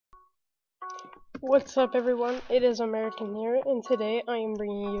What's up, everyone? It is American here, and today I am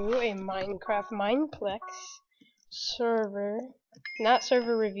bringing you a Minecraft Mineplex server, not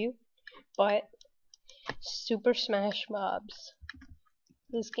server review, but Super Smash Mobs.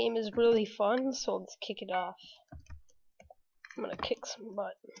 This game is really fun, so let's kick it off. I'm gonna kick some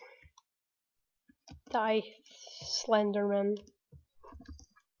butt. Die, Slenderman.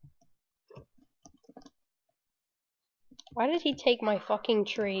 Why did he take my fucking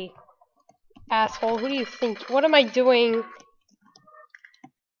tree? Asshole, who do you think? What am I doing?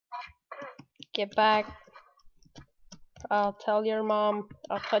 Get back. I'll tell your mom.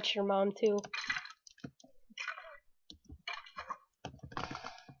 I'll touch your mom too.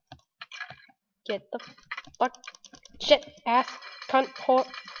 Get the fuck. Shit, ass, cunt, whore,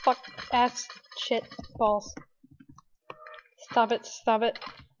 fuck, ass, shit, balls. Stop it, stop it.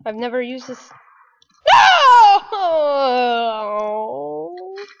 I've never used this. No!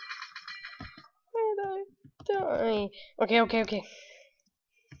 Why did I die? Okay.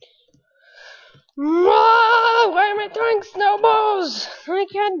 Why am I throwing snowballs? I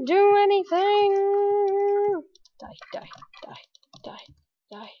can't do anything. Die.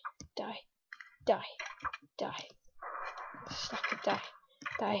 Stop it,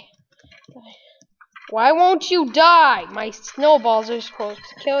 die. Why won't you die? My snowballs are supposed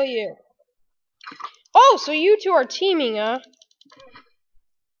to kill you. Oh, so you two are teaming, huh?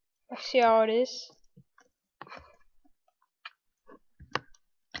 I see how it is.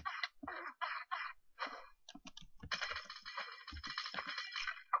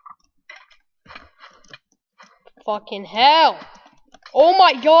 Fucking hell! Oh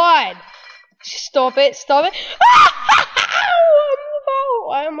my god! Stop it!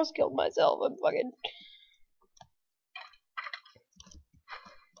 I almost killed myself. I'm fucking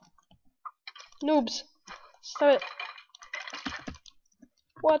noobs. Stop it!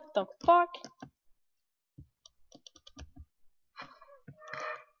 What the fuck?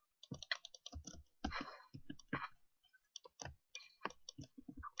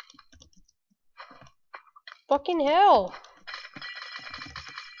 Fucking hell!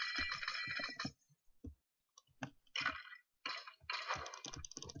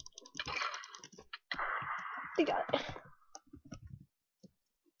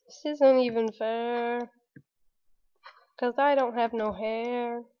 This isn't even fair. Cause I don't have no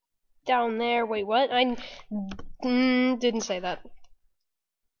hair. Down there, wait, what? I didn't say that.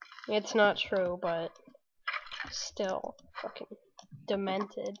 It's not true, but still fucking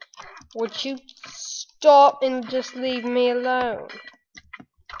demented. Would you stop and just leave me alone?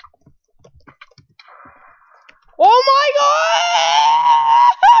 Oh my god!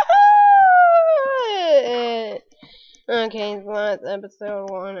 Okay, so that's episode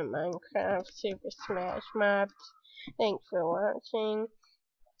 1 of Minecraft Super Smash Mobs. Thanks for watching.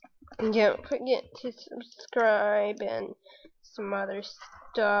 Don't forget to subscribe and some other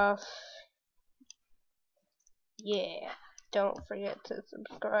stuff. Yeah, don't forget to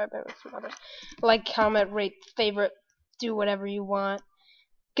subscribe and some others. Like, comment, rate, favorite, do whatever you want.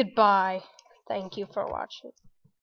 Goodbye. Thank you for watching.